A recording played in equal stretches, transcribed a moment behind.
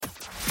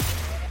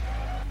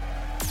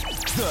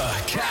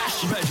The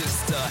Cash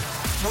Register.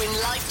 Win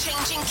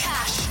life-changing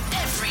cash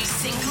every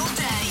single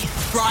day.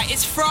 Right,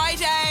 it's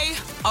Friday.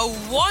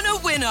 I want a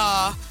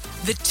winner.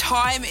 The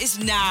time is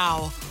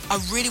now. I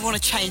really want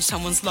to change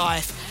someone's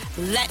life.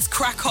 Let's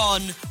crack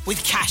on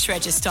with Cash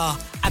Register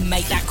and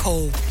make that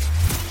call.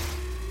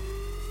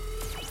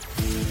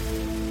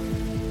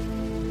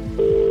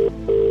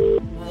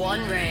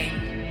 One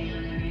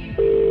ring.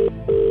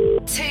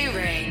 Two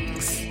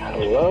rings.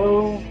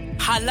 Hello?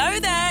 Hello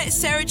there, it's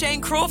Sarah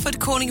Jane Crawford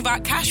calling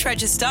about Cash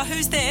Register.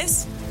 Who's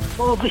this?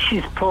 Oh, this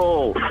is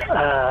Paul.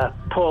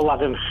 Paul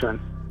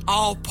Adamson.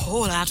 Oh,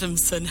 Paul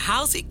Adamson,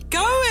 how's it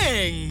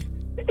going?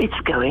 It's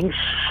going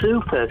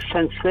super,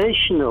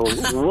 sensational,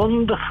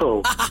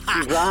 wonderful,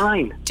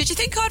 divine. Did you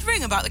think I'd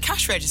ring about the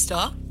Cash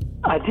Register?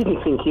 I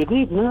didn't think you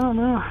did,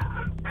 no.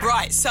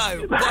 Right, so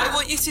what I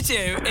want you to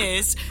do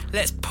is,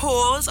 let's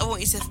pause. I want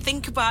you to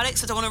think about it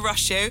because I don't want to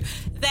rush you.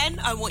 Then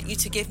I want you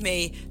to give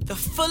me the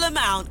full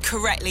amount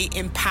correctly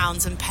in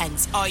pounds and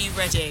pence. Are you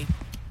ready?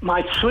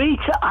 My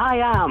sweet, I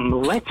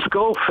am. Let's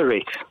go for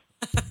it.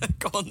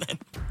 Go on then.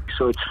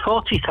 So it's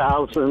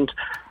 40,000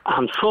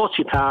 and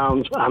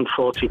 £40 and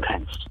 40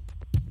 pence.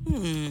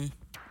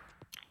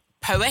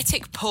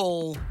 Poetic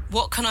Paul,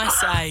 what can I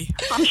say?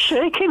 I'm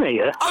shaking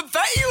here. I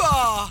bet you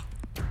are.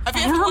 Have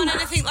you ever won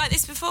anything like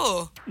this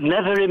before?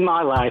 Never in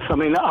my life. I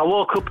mean, I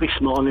woke up this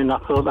morning, I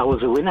thought I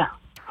was a winner.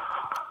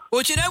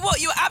 Well, do you know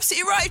what? You're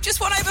absolutely right. You've just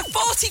won over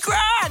 40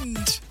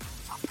 grand.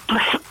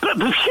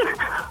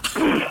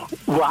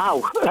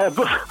 Wow.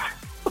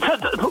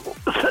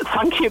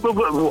 Thank you, but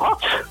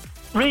what?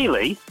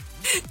 Really?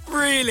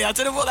 Really? I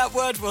don't know what that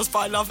word was, but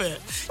I love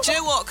it. Do you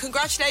know what?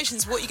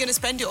 Congratulations. What are you going to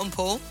spend it on,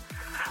 Paul?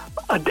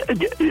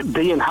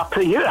 Being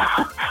happy.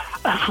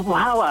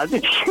 Wow.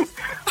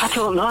 I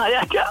don't know.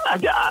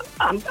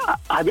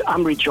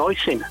 I'm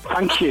rejoicing.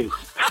 Thank you.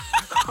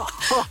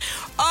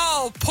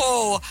 Oh,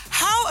 Paul,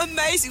 how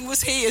amazing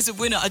was he as a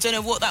winner? I don't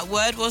know what that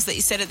word was that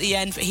he said at the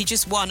end, but he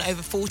just won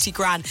over 40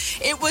 grand.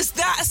 It was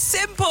that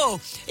simple.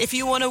 If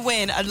you want to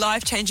win a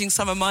life-changing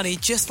sum of money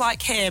just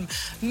like him,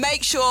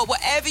 make sure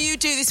whatever you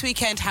do this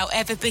weekend,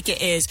 however big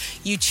it is,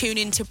 you tune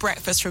into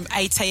breakfast from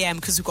 8 a.m.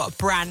 because we've got a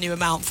brand new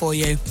amount for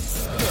you.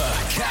 The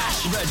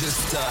Cash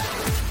Register.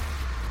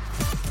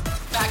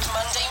 Back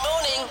Monday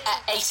morning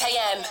at 8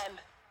 a.m.